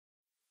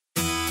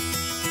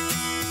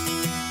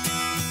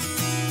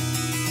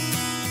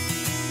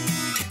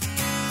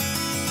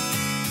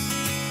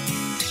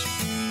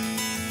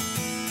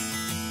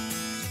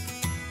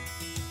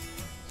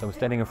So I'm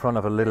standing in front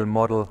of a little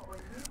model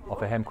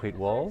of a hempcrete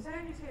wall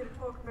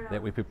that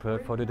we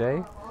prepared for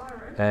today.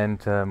 And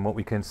what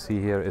we can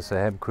see here is a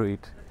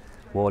hempcrete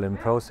wall in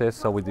process.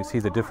 So we see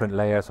the different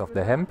layers of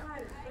the hemp,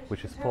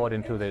 which is poured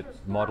into the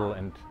model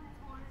and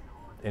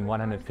in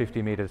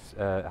 150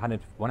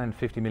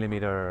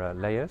 millimeter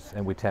layers,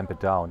 and we tamp it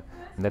down.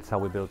 And that's how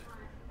we build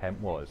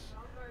hemp walls.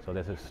 So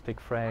there's a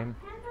stick frame,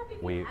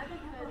 we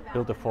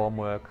build the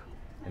formwork,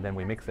 and then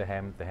we mix the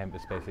hemp. The hemp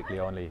is basically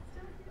only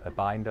a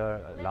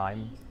binder, a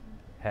lime,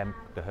 hemp,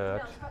 the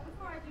hurt,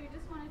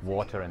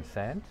 water and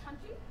sand.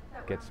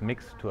 It gets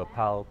mixed to a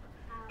pulp,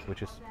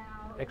 which is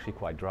actually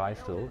quite dry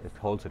still. It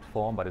holds its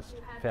form, but it's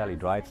fairly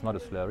dry. It's not a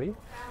slurry.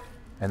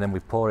 And then we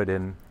pour it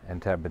in and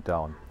tamp it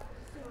down.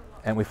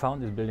 And we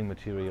found this building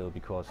material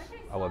because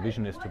our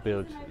vision is to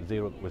build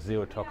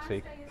zero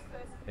toxic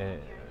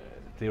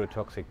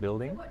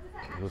building.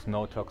 There's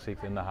no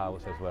toxics in the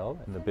house as well,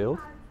 in the build.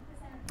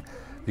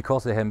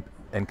 Because the hemp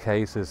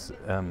encases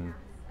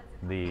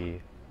the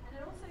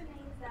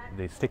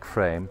stick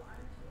frame,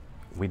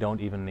 we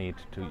don't even need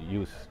to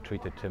use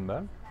treated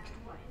timber.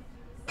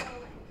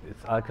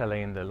 It's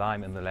alkaline, the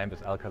lime in the lamp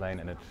is alkaline,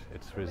 and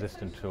it's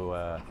resistant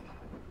to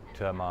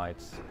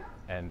termites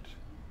and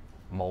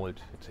mold.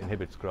 It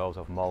inhibits growth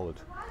of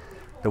mold.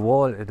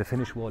 The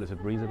finished wall is a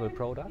breathable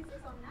product,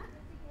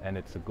 and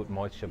it's a good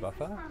moisture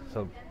buffer.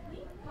 So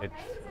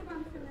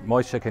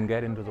moisture can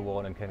get into the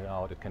wall and can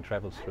out. It can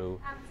travel through.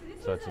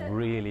 So it's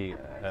really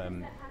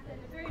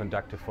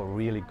conductive for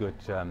really good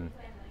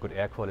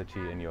air quality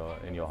in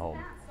your home.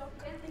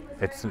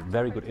 It's a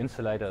very good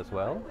insulator as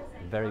well.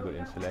 Very good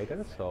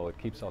insulator. So it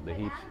keeps out the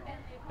heat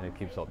and it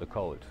keeps out the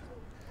cold.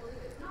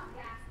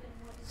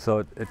 So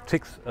it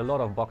ticks a lot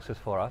of boxes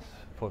for us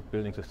for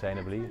building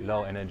sustainably.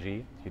 Low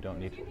energy. You don't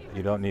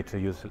need to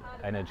use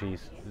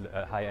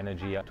high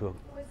energy to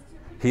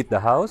heat the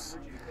house.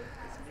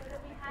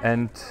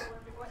 And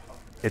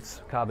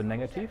it's carbon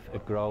negative.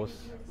 It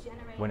grows.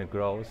 When it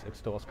grows, it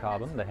stores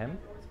carbon, the hemp.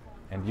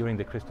 And during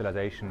the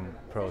crystallization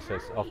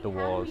process of the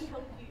walls,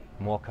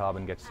 more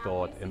carbon gets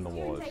stored in the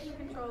walls.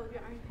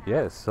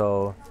 Yes.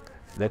 So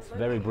that's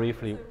very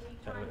briefly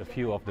a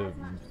few of the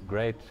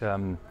great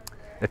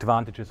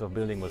advantages of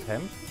building with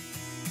hemp.